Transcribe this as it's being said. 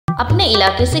अपने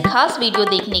इलाके से खास वीडियो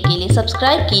देखने के लिए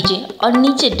सब्सक्राइब कीजिए और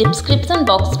नीचे डिस्क्रिप्शन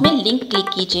बॉक्स में लिंक क्लिक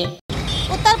कीजिए।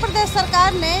 उत्तर प्रदेश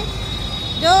सरकार ने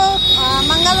जो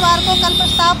मंगलवार को कल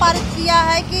प्रस्ताव पारित किया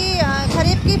है कि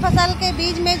खरीफ की फसल के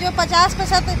बीज में जो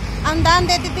 50% अनुदान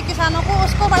देती थी किसानों को,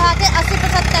 उसको बढ़ा के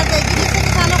 80% कर देगी, जिससे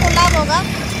किसानों को लाभ होगा।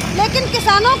 लेकिन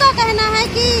किसानों का कहना है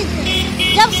कि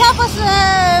जब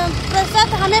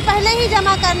 100% हमें पहले ही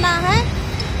जमा करना है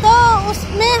तो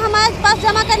उसमें हमारे पास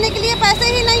जमा करने के लिए पैसे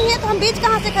ही नहीं है, तो हम बीज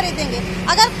कहाँ से खरीदेंगे।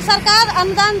 अगर सरकार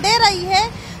अनुदान दे रही है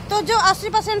तो जो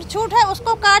 80% छूट है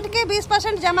उसको काट के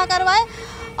 20% जमा करवाए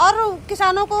और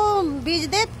किसानों को बीज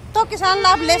दे तो किसान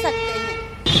लाभ ले सकते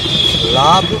हैं।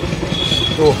 लाभ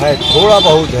तो है, थोड़ा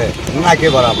बहुत है, ना के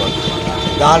बराबर।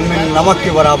 दाल में नमक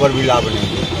के बराबर भी लाभ नहीं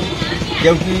है,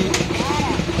 क्योंकि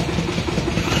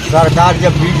सरकार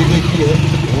जब बीज देती है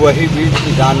वही बीज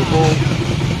किसान को,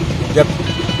 जब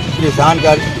किसान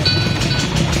का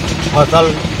फसल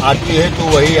आती है तो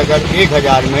वही अगर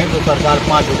 1000 में है तो सरकार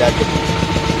 5000 देती है।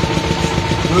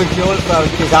 तो ये केवल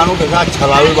किसानों के साथ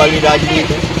छलावे वाली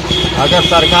राजनीति है। अगर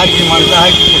सरकार की मंशा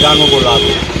है कि किसानों को लाभ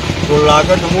हो तो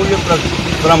लागत मूल्य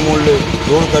श्रम मूल्य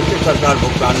जोड़ करके सरकार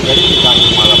भुगतान करे, किसान को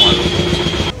मालामाल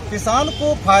हो। किसान को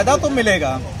फायदा तो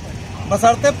मिलेगा,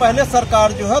 बशर्ते पहले सरकार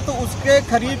जो है तो उसके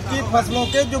खरीफ की फसलों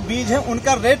के जो बीज हैं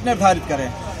उनका रेट निर्धारित करे,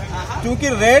 क्योंकि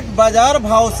रेट बाजार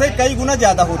भाव से कई गुना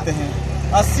ज्यादा होते हैं।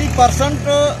 80%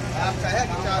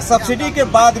 सब्सिडी के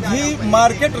बाद भी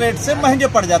मार्केट रेट से महंगे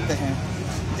पड़ जाते हैं,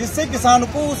 जिससे किसान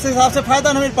को उस हिसाब से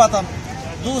फायदा नहीं मिल पाता।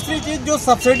 दूसरी चीज, जो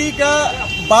सब्सिडी का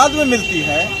बाद में मिलती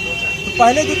है तो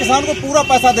पहले जो किसान को पूरा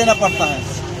पैसा देना पड़ता है,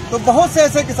 तो बहुत से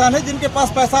ऐसे किसान हैं जिनके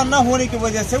पास पैसा न होने की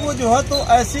वजह से वो जो है तो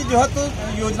ऐसी जो है तो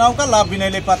योजनाओं का लाभ भी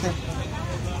नहीं ले पाते।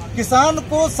 किसान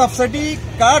को सब्सिडी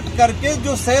काट करके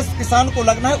जो शेष किसान को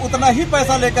लगना है उतना ही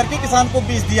पैसा लेकर के किसान को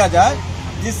बीज दिया जाए,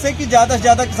 जिससे कि ज्यादा से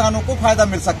ज्यादा किसानों को फायदा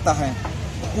मिल सकता है।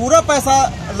 पूरा पैसा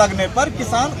लगने पर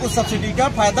किसान उस सब्सिडी का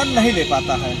फायदा नहीं ले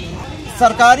पाता है।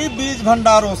 सरकारी बीज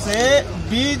भंडारों से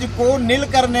बीज को नील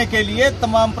करने के लिए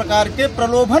तमाम प्रकार के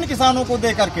प्रलोभन किसानों को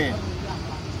दे करके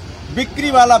बिक्री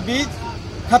वाला बीज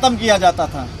खत्म किया जाता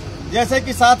था। जैसे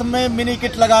कि साथ में मिनी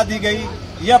किट लगा दी गई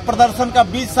या प्रदर्शन का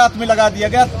बीज साथ में लगा दिया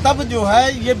गया, तब जो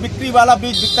है ये बिक्री वाला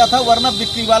बीज बिकता था, वरना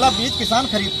बिक्री वाला बीज किसान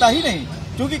खरीदता ही नहीं,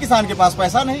 क्योंकि किसान के पास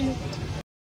पैसा नहीं है।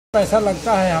 पैसा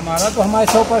लगता है हमारा, तो हमारे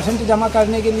 100% जमा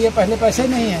करने के लिए पहले पैसे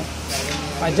नहीं है,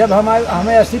 और जब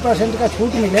हमें 80% का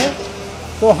छूट मिले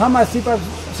तो हम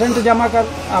 80% जमा कर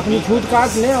अपनी छूट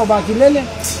काट लें और बाकी ले लें।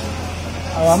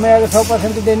 और हमें अगर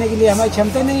 100% देने के लिए हमारी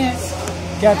क्षमता नहीं है,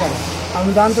 क्या करें।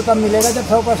 अनुदान तो तब मिलेगा जब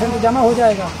 100% जमा हो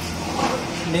जाएगा,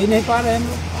 ले नहीं पा रहे हम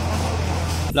लोग,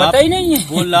 पता ही नहीं है,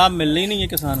 वो लाभ मिल ही नहीं है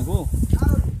किसान को।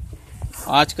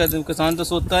 आज का किसान तो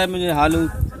सोचता है मुझे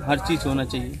हर चीज होना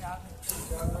चाहिए,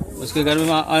 उसके घर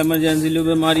में इमरजेंसी लो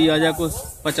बीमारी आ जाए, कुछ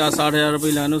 50-60 हज़ार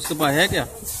रुपये लगाने उसके पास है क्या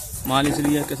माल,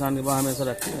 इसलिए किसान के पास हमेशा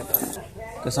रखते रहता है।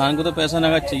 किसान को तो पैसा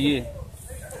नगद चाहिए।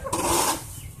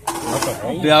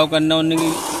 ब्याह करना उन्हें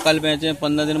की कल बेचे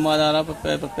 15 दिन बाद आ रहा,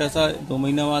 पैसा 2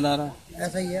 महीने बाद आ रहा,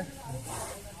 ऐसा ही है।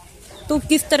 तो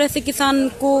किस तरह से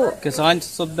किसान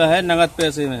सुविधा है नगद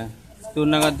पैसे में, तो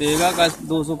नगद देगा,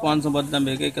 200-500 बदला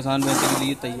भेजे किसान बेचने के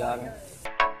लिए तैयार है।